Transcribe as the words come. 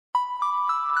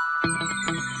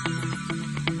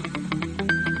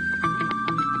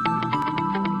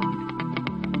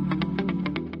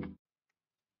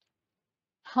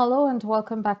Hello and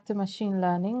welcome back to Machine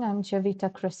Learning. I'm Javita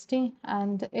Christie,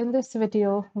 and in this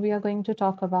video, we are going to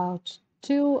talk about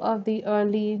two of the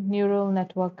early neural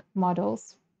network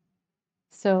models.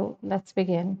 So let's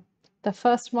begin. The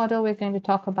first model we're going to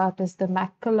talk about is the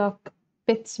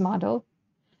McCulloch-Pitts model,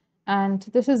 and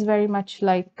this is very much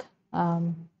like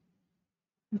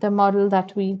the model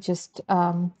that we just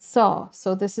saw.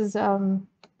 So this is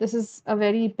a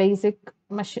very basic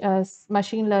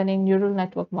machine learning neural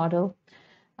network model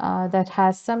that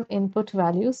has some input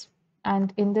values.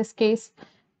 And in this case,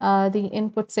 the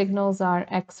input signals are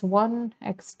x1,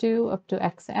 x2, up to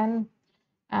xn.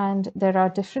 And there are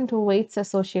different weights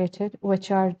associated, which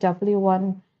are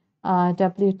w1,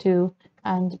 w2,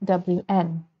 and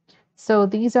wn. So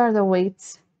these are the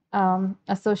weights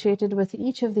associated with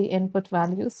each of the input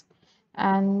values.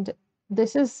 And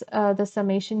this is the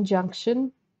summation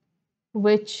junction,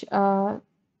 which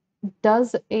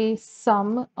does a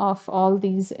sum of all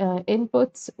these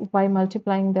inputs by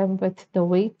multiplying them with the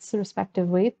weights, respective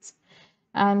weights.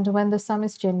 And when the sum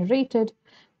is generated,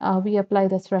 we apply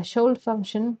the threshold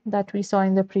function that we saw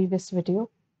in the previous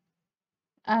video.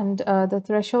 And the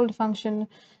threshold function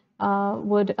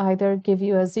would either give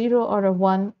you a 0 or a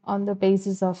 1 on the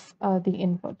basis of the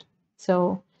input.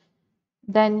 So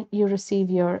then you receive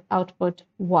your output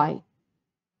y.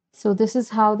 So this is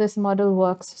how this model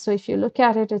works. So if you look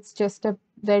at it, it's just a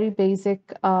very basic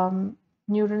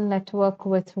neural network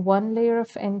with one layer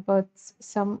of inputs,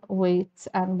 some weights,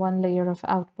 and one layer of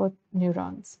output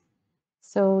neurons.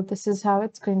 So this is how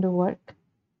it's going to work.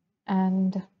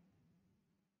 And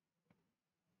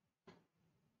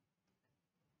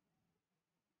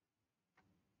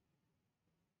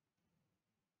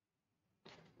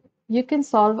you can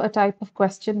solve a type of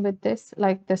question with this,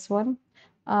 like this one.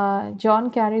 John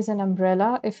carries an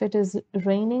umbrella if it is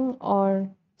raining or,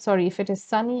 sorry, if it is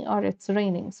sunny or it's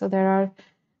raining. So there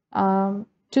are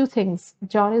two things.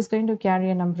 John is going to carry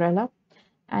an umbrella,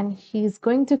 and he's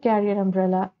going to carry an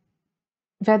umbrella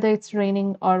whether it's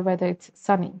raining or whether it's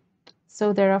sunny.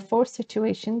 So there are four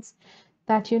situations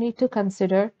that you need to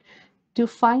consider to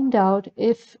find out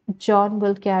if John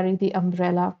will carry the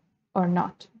umbrella or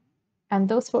not. And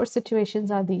those four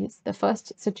situations are these. The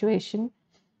first situation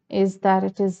is that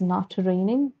it is not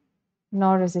raining,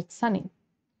 nor is it sunny.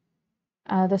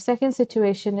 The second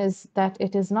situation is that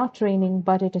it is not raining,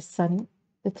 but it is sunny.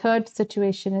 The third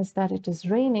situation is that it is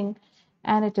raining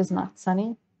and it is not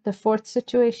sunny. The fourth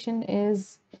situation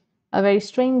is a very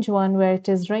strange one where it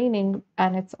is raining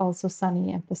and it's also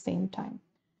sunny at the same time.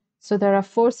 So there are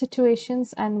four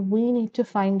situations, and we need to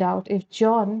find out if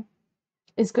John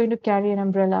is going to carry an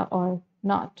umbrella or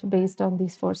not based on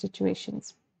these four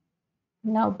situations.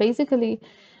 Now, basically,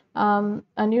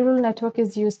 a neural network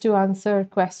is used to answer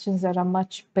questions that are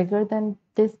much bigger than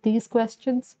these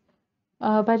questions.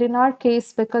 But in our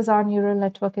case, because our neural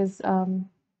network is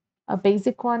a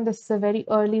basic one, this is a very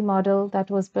early model that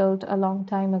was built a long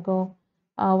time ago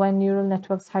when neural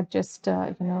networks had just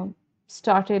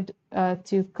started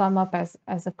to come up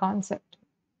as a concept.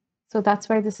 So that's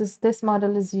why this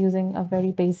model is using a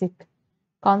very basic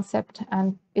concept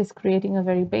and is creating a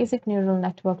very basic neural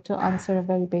network to answer a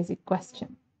very basic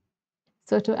question.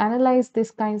 So to analyze these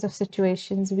kinds of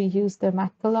situations, we use the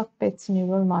McCulloch-Pitts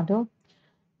neural model,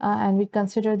 and we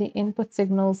consider the input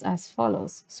signals as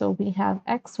follows. So we have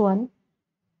x1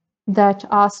 that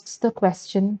asks the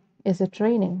question, is it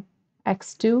raining?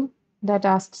 x2 that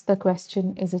asks the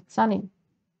question, is it sunny?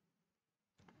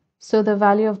 So the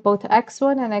value of both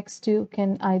x1 and x2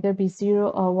 can either be 0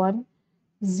 or 1.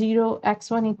 0,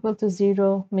 x1 equal to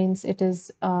 0 means it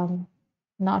is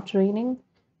not raining.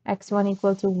 x1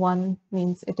 equal to 1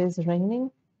 means it is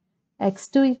raining.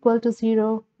 x2 equal to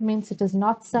 0 means it is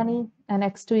not sunny, and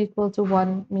x2 equal to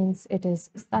 1 means it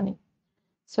is sunny.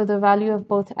 So the value of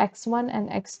both x1 and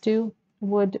x2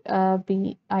 would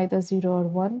be either 0 or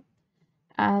 1.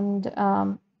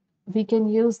 And we can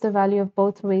use the value of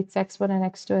both weights x1 and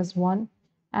x2 as 1,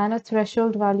 and a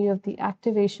threshold value of the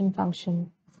activation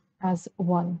function as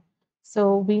 1.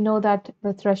 So we know that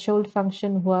the threshold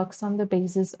function works on the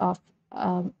basis of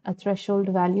a threshold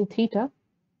value theta.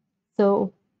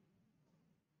 So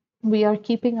we are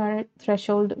keeping our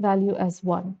threshold value as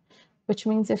 1, which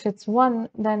means if it's 1,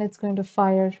 then it's going to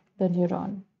fire the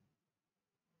neuron.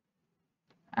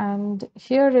 And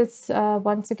here is,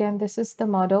 once again, this is the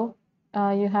model.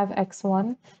 You have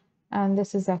x1 and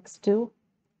this is x2.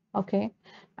 Okay,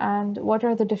 and what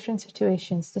are the different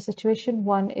situations? The situation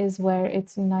 1 is where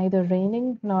it's neither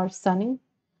raining nor sunny.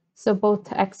 So both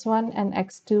x1 and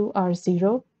x2 are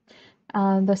 0.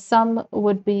 The sum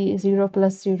would be 0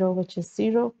 plus 0, which is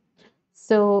 0.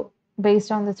 So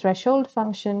based on the threshold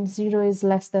function, 0 is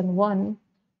less than 1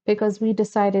 because we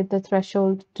decided the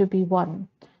threshold to be 1.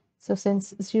 So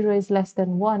since 0 is less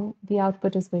than 1, the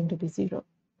output is going to be 0.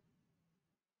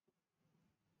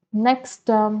 Next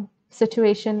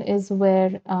situation is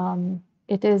where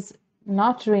it is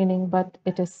not raining, but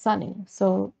it is sunny.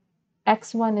 So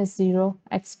x1 is 0,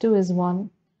 x2 is 1.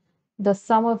 The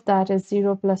sum of that is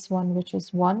 0 plus 1, which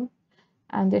is 1.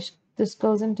 And this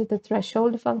goes into the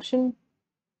threshold function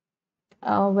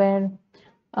where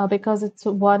because it's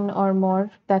 1 or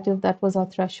more, that was our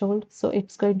threshold. So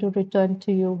it's going to return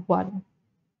to you 1.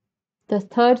 The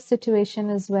third situation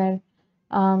is where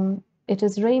it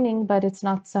is raining, but it's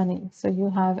not sunny. So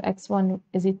you have x1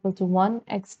 is equal to 1,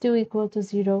 x2 equal to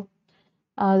 0.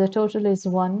 The total is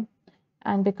 1.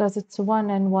 And because it's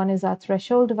 1 and 1 is our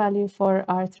threshold value for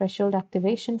our threshold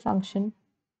activation function,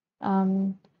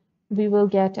 we will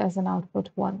get as an output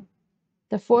 1.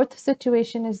 The fourth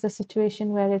situation is the situation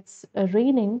where it's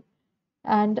raining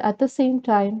and at the same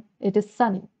time it is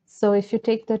sunny. So if you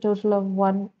take the total of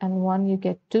 1 and 1, you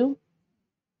get 2.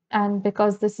 And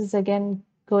because this is again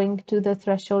going to the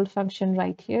threshold function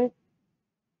right here,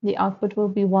 the output will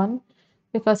be 1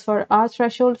 because for our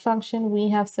threshold function, we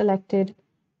have selected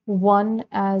 1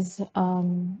 as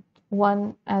the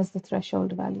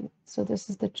threshold value. So this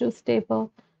is the truth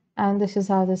table, and this is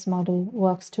how this model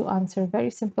works to answer a very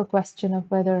simple question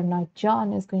of whether or not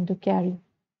John is going to carry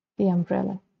the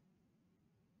umbrella.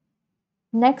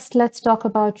 Next, let's talk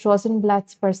about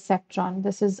Rosenblatt's perceptron.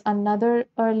 This is another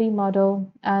early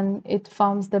model, and it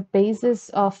forms the basis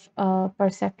of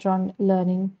perceptron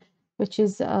learning, which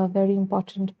is a very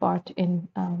important part in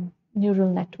neural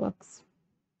networks.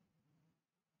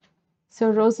 So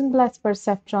Rosenblatt's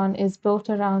perceptron is built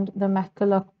around the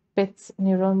McCulloch-Pitts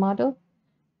neural model,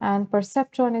 and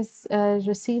perceptron is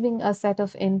receiving a set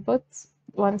of inputs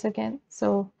once again.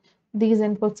 So these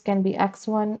inputs can be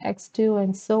x1, x2,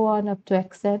 and so on up to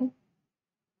xn.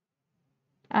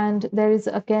 And there is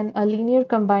again a linear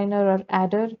combiner or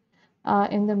adder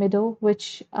in the middle,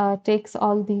 which takes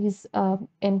all these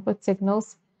input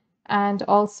signals and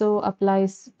also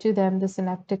applies to them the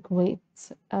synaptic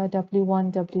weights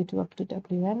W1, W2 up to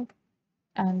Wn,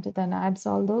 and then adds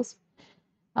all those.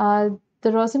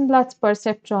 The Rosenblatt's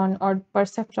perceptron or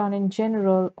perceptron in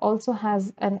general also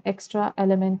has an extra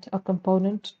element or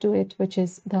component to it, which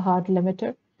is the hard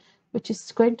limiter, which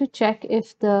is going to check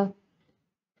if the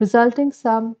resulting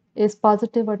sum is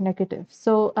positive or negative.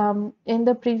 So in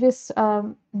the previous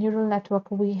neural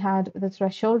network, we had the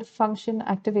threshold function,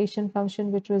 activation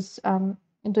function, which was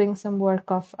doing some work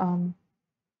of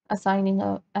assigning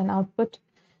an output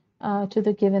to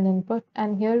the given input.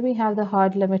 And here we have the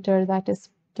hard limiter that is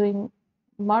doing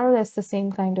more or less the same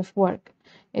kind of work.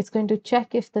 It's going to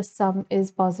check if the sum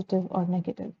is positive or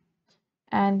negative.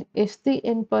 And if the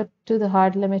input to the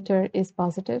hard limiter is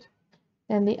positive,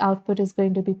 then the output is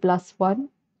going to be +1.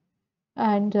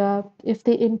 And if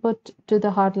the input to the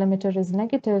hard limiter is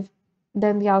negative,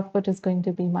 then the output is going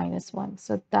to be -1.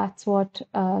 So that's what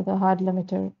the hard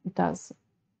limiter does.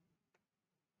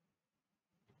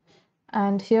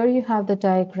 And here you have the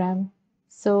diagram.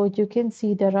 So you can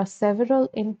see there are several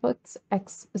inputs,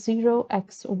 x0,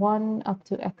 x1 up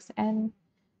to xn.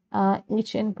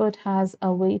 Each input has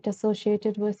a weight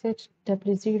associated with it,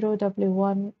 w0,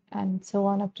 w1, and so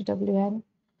on up to wn.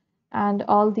 And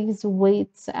all these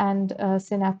weights and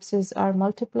synapses are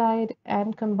multiplied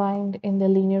and combined in the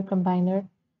linear combiner,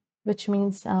 which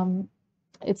means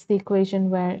it's the equation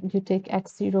where you take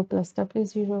x0 plus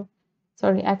w0,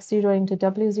 x0 into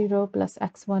w0 plus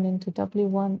x1 into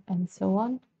w1, and so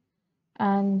on.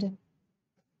 And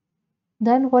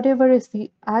then whatever is the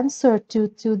answer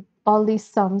to all these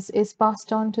sums is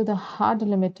passed on to the hard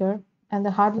limiter, and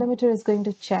the hard limiter is going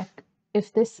to check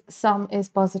if this sum is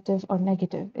positive or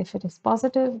negative. If it is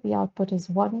positive, the output is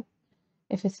 1.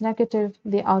 If it's negative,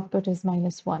 the output is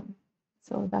 -1.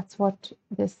 So that's what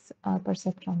this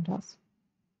perceptron does.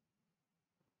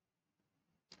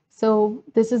 So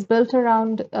this is built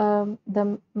around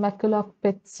the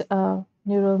McCulloch-Pitts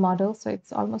neural model, so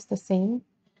it's almost the same.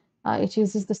 It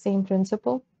uses the same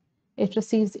principle. It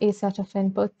receives a set of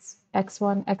inputs,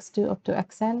 x1, x2 up to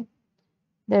xn.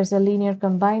 There's a linear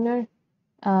combiner.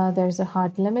 There's a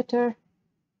hard limiter,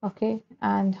 okay,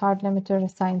 and hard limiter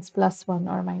assigns +1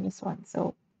 or -1.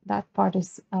 So that part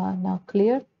is now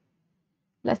clear.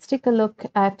 Let's take a look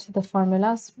at the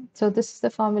formulas. So this is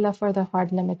the formula for the hard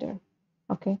limiter,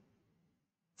 okay.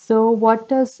 So what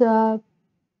does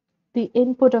the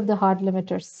input of the hard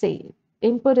limiter say?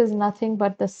 Input is nothing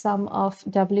but the sum of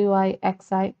wi,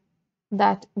 xi.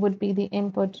 That would be the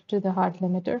input to the hard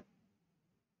limiter,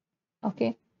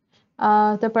 okay.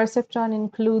 The perceptron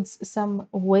includes some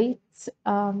weights,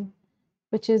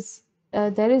 which is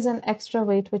there is an extra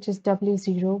weight which is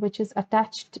W0, which is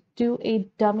attached to a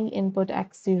dummy input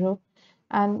X0,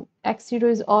 and X0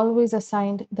 is always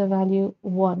assigned the value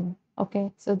 1.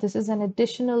 Okay, so this is an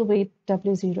additional weight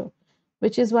W0,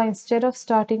 which is why instead of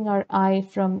starting our I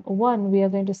from 1, we are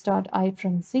going to start I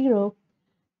from 0,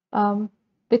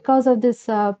 because of this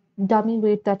dummy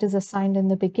weight that is assigned in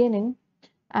the beginning.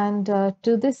 And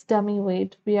to this dummy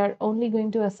weight, we are only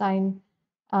going to assign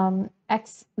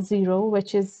x0,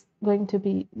 which is going to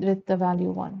be with the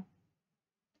value 1.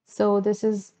 So this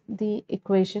is the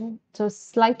equation. So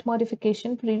slight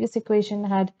modification. Previous equation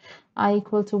had I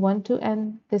equal to 1 to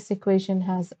n. This equation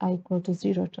has I equal to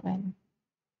 0 to n.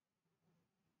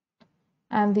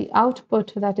 And the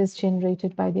output that is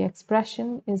generated by the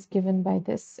expression is given by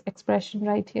this expression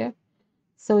right here.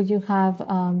 So you have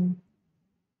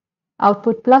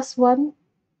output plus 1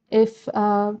 if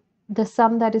the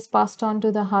sum that is passed on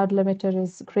to the hard limiter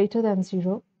is greater than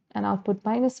 0, and output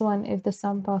minus 1 if the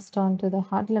sum passed on to the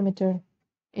hard limiter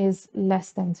is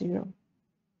less than 0.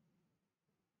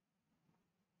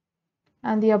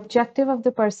 And the objective of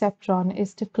the perceptron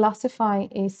is to classify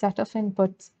a set of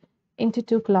inputs into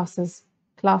two classes,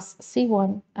 class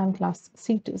C1 and class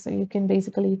C2. So you can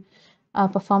basically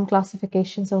perform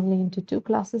classifications only into two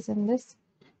classes in this,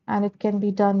 and it can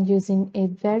be done using a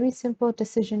very simple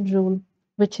decision rule,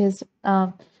 which is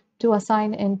to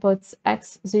assign inputs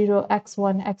x0,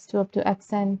 x1, x2 up to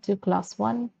xn to class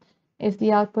 1 if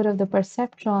the output of the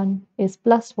perceptron is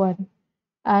plus 1,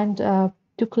 and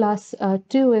to class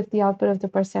 2 if the output of the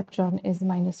perceptron is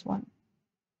minus 1.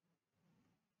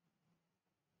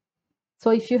 So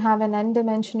if you have an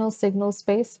n-dimensional signal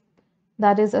space,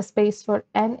 that is a space for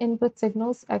n input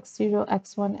signals, x0,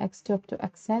 x1, x2 up to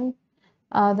xn,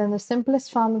 then the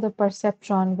simplest form of the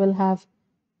perceptron will have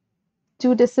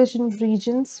two decision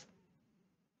regions,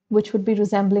 which would be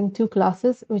resembling two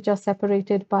classes, which are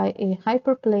separated by a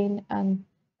hyperplane, and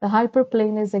the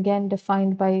hyperplane is again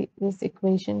defined by this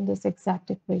equation, this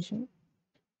exact equation,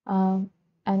 and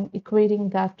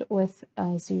equating that with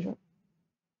 0.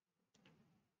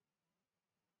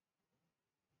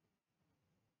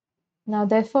 Now,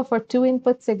 therefore, for two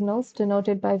input signals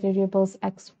denoted by variables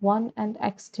x1 and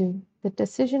x2, the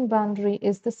decision boundary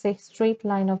is the straight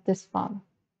line of this form.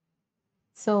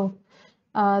 So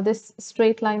this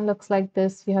straight line looks like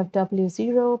this. You have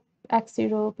W0,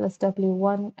 x0 plus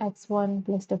W1, x1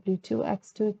 plus W2,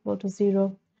 x2 equal to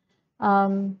 0.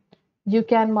 You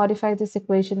can modify this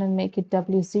equation and make it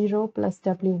W0 plus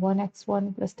W1,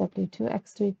 x1 plus W2,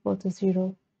 x2 equal to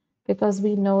 0, because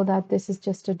we know that this is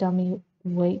just a dummy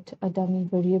weight, a dummy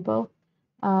variable,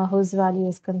 whose value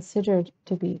is considered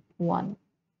to be 1.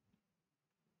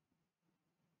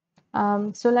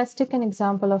 So let's take an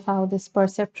example of how this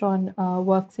perceptron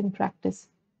works in practice.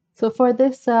 So for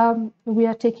this, we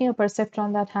are taking a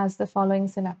perceptron that has the following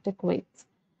synaptic weights.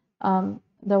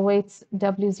 The weights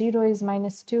W0 is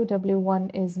 -2,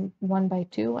 W1 is 1 by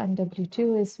 2, and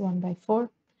W2 is 1 by 4.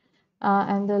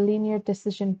 And the linear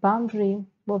decision boundary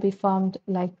will be formed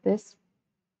like this.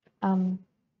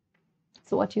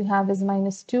 So what you have is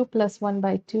 -2 plus 1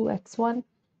 by 2 x1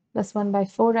 plus 1 by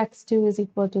 4 x2 is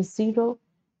equal to 0.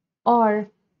 Or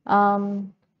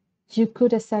you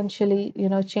could essentially,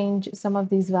 change some of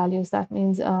these values. That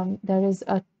means there is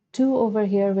a 2 over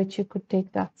here, which you could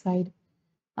take that side,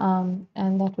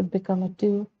 and that would become a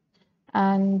 2.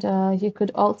 And you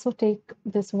could also take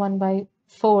this 1 by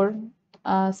 4.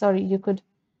 Sorry, you could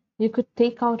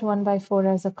take out 1 by 4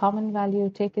 as a common value,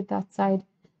 take it that side,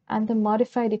 and the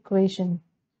modified equation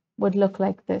would look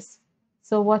like this.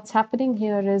 So what's happening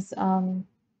here is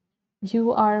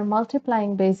you are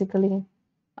multiplying basically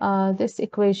this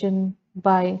equation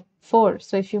by 4.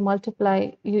 So if you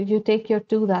multiply, you take your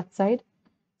 2 that side,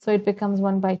 so it becomes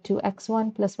 1 by 2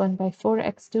 x1 plus 1 by 4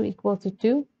 x2 equal to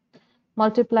 2.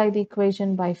 Multiply the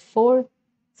equation by 4.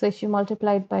 So if you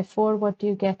multiply it by 4, what do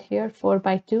you get here? 4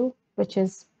 by 2, which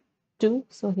is 2.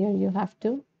 So here you have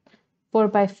 2. 4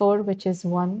 by 4, which is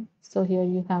 1. So here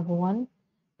you have 1.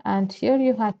 And here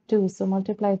you had 2. So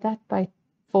multiply that by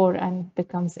 4 and it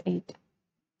becomes 8.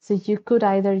 So you could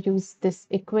either use this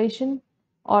equation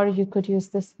or you could use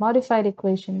this modified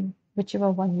equation, whichever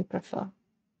one you prefer.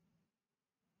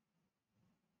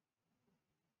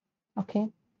 Okay.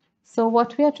 So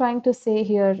what we are trying to say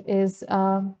here is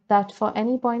that for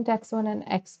any point x1 and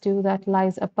x2 that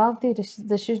lies above the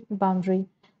decision boundary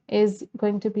is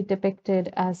going to be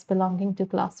depicted as belonging to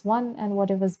class 1, and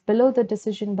whatever is below the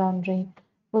decision boundary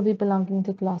will be belonging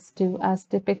to class 2 as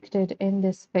depicted in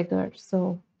this figure.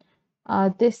 So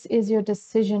this is your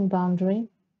decision boundary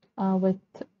with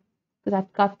So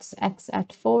that cuts x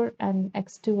at 4 and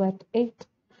x2 at 8.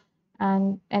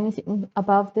 And anything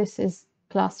above this is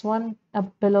class 1,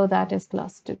 below that is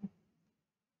class 2.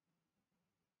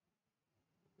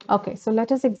 Okay, so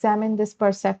let us examine this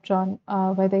perceptron,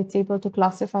 whether it's able to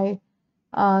classify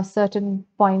certain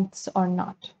points or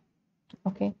not.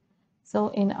 Okay, so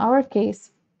in our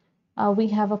case, we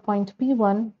have a point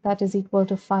P1 that is equal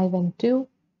to 5 and 2,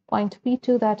 point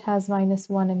P2 that has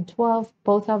 -1 and 12,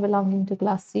 both are belonging to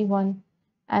class C1,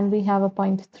 and we have a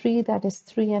point 3 that is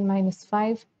 3 and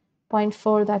 -5, point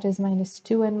 4 that is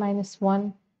 -2 and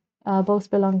 -1, both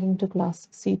belonging to class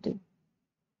C2.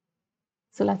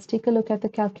 So let's take a look at the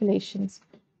calculations.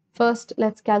 First,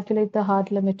 let's calculate the hard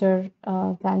limiter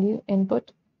value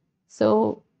input.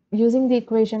 So using the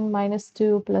equation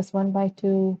 -2 plus 1 by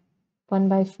 2, 1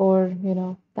 by 4,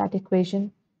 that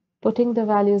equation, putting the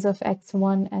values of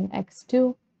x1 and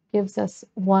x2 gives us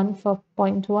 1 for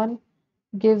point 1,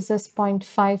 gives us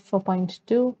 0.5 for point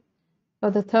 2. For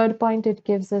the third point, it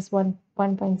gives us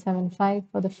 1.75.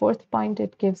 For the fourth point,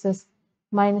 it gives us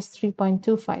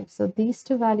 -3.25. So these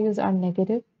two values are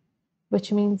negative,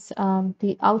 which means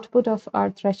the output of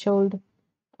our threshold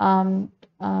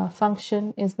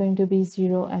function is going to be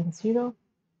 0 and 0.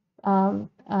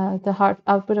 The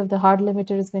output of the hard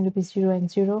limiter is going to be 0 and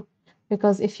 0,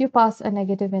 because if you pass a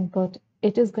negative input,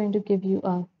 it is going to give you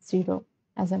a 0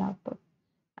 as an output.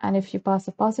 And if you pass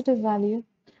a positive value,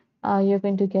 you're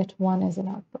going to get 1 as an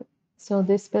output. So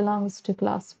this belongs to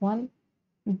class 1.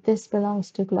 This belongs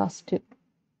to class 2.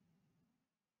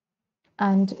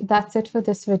 And that's it for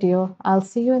this video. I'll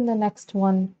see you in the next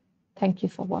one. Thank you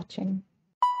for watching.